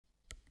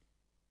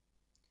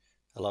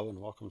Hello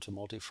and welcome to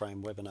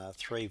Multiframe Webinar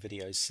 3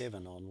 Video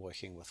 7 on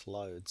working with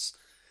loads.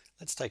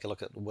 Let's take a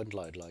look at wind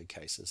load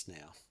cases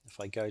now. If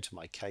I go to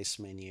my case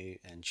menu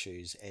and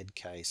choose Add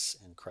Case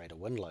and create a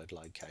wind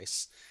load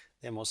case,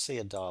 then we'll see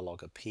a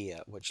dialog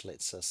appear which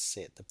lets us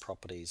set the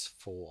properties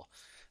for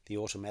the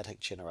automatic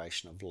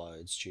generation of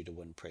loads due to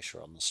wind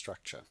pressure on the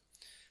structure.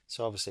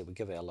 So obviously we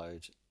give our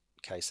load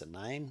case a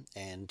name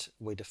and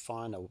we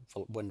define a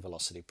wind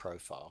velocity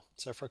profile.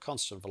 So for a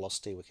constant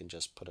velocity we can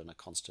just put in a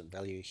constant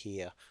value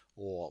here,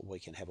 or we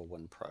can have a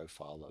wind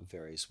profile that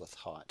varies with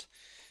height.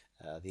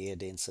 The air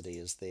density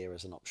is there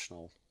as an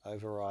optional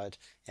override,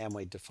 and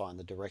we define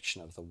the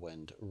direction of the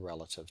wind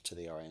relative to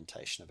the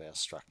orientation of our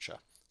structure.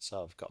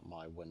 So I've got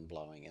my wind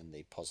blowing in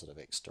the positive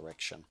X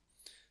direction.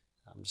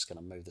 I'm just going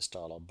to move this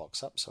dialog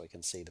box up so we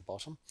can see the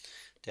bottom.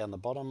 Down the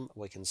bottom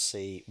we can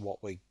see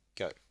what we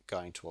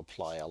going to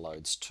apply our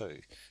loads to.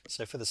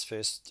 So for this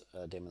first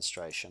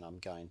demonstration I'm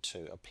going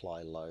to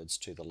apply loads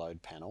to the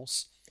load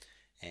panels,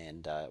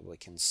 and we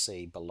can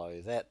see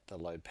below that the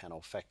load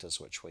panel factors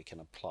which we can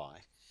apply.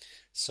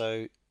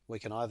 So we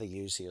can either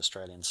use the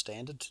Australian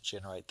standard to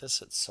generate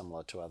this. It's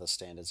similar to other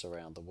standards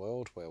around the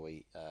world where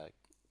we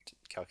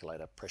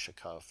calculate a pressure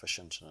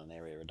coefficient and an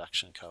area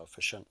reduction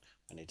coefficient.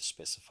 We need to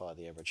specify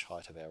the average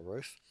height of our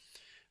roof.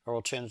 Or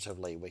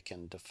alternatively, we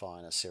can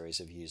define a series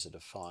of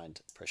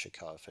user-defined pressure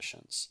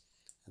coefficients.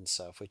 And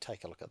so if we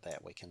take a look at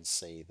that, we can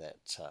see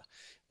that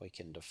we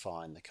can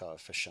define the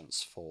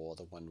coefficients for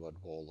the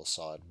windward wall, the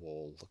side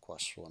wall, the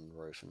crosswind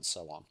roof, and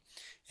so on.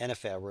 And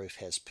if our roof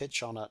has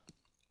pitch on it,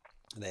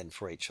 then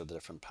for each of the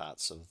different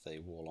parts of the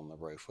wall on the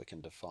roof, we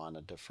can define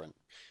a different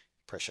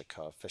pressure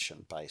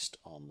coefficient based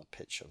on the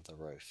pitch of the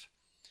roof.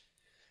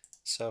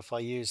 So if I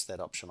use that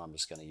option, I'm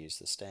just going to use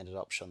the standard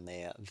option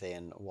there,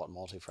 then what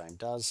Multiframe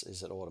does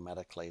is it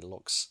automatically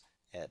looks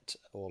at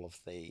all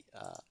of the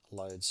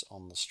loads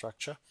on the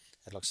structure.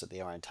 It looks at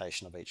the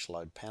orientation of each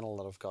load panel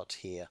that I've got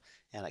here,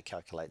 and it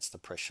calculates the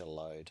pressure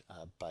load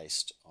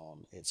based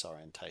on its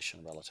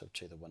orientation relative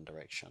to the wind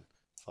direction.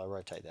 If I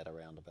rotate that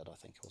around a bit, I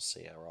think we'll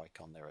see our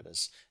icon. There it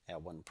is, our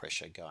wind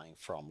pressure going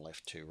from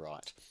left to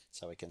right.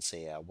 So we can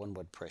see our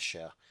windward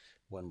pressure,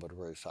 windward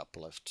roof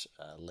uplift,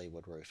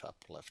 leeward roof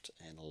uplift,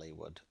 and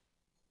leeward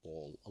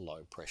wall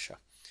low pressure.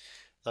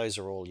 Those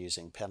are all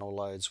using panel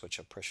loads, which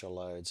are pressure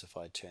loads. If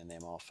I turn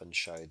them off and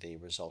show the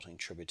resulting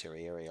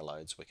tributary area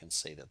loads, we can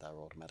see that they're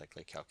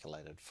automatically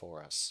calculated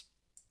for us.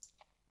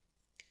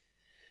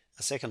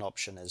 A second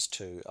option is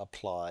to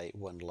apply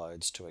wind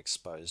loads to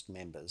exposed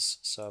members.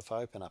 So if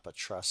I open up a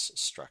truss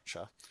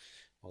structure,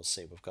 we'll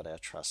see we've got our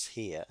truss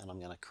here, and I'm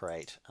going to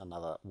create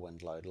another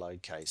wind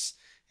load case,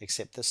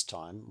 except this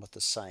time with the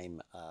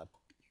same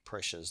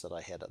pressures that I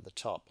had at the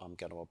top. I'm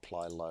going to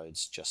apply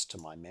loads just to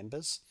my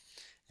members,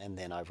 and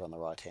then over on the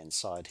right hand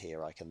side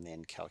here I can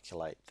then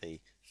calculate the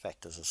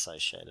factors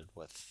associated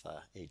with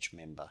each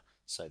member.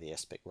 So the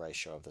aspect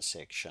ratio of the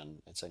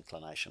section, its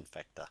inclination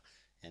factor,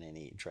 and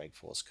any drag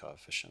force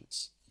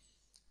coefficients.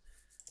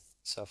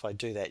 So if I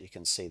do that, you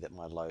can see that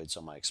my loads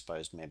on my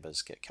exposed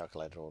members get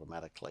calculated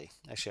automatically.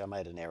 Actually, I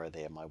made an error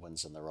there. My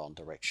wind's in the wrong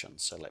direction,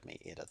 so let me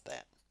edit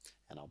that.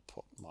 And I'll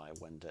put my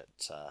wind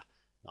at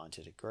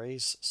 90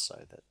 degrees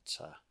so that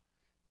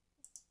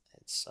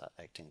it's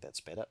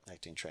that's better,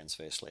 acting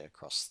transversely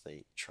across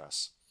the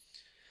truss.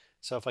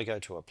 So if I go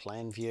to a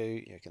plan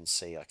view, you can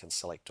see I can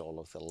select all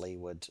of the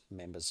leeward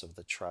members of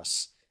the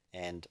truss.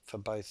 And for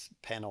both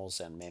panels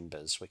and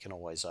members, we can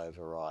always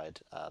override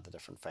the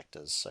different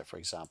factors. So for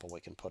example,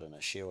 we can put in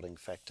a shielding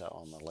factor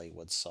on the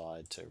leeward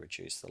side to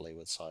reduce the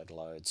leeward side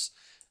loads.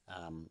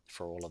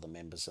 For all of the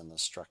members in the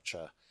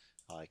structure,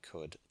 I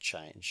could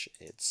change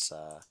its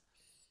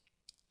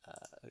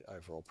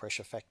overall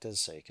pressure factors.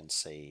 So you can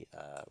see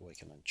we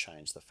can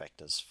change the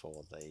factors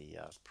for the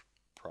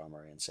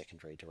primary and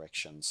secondary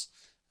directions,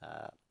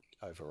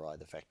 override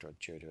the factor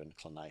due to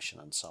inclination,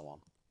 and so on.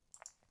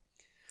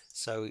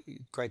 So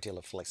great deal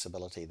of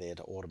flexibility there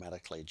to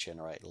automatically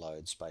generate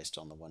loads based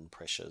on the wind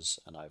pressures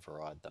and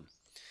override them.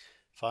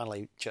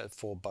 Finally,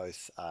 for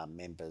both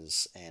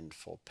members and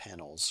for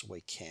panels,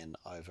 we can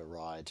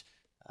override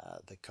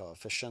the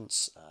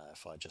coefficients.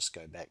 If I just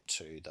go back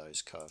to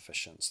those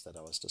coefficients that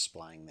I was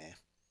displaying there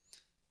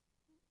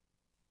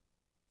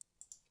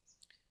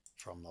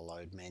from the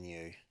load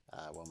menu,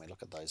 when we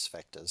look at those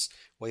factors,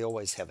 we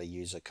always have a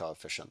user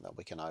coefficient that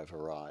we can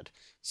override.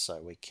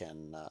 So we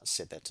can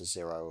set that to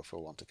 0 if we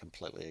want to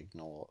completely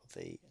ignore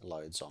the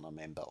loads on a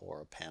member or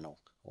a panel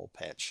or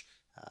patch,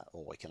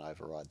 or we can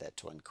override that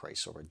to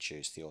increase or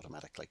reduce the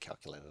automatically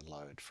calculated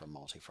load from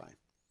Multiframe.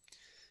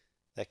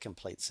 That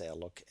completes our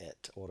look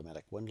at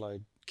automatic wind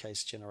load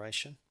case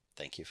generation.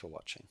 Thank you for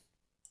watching.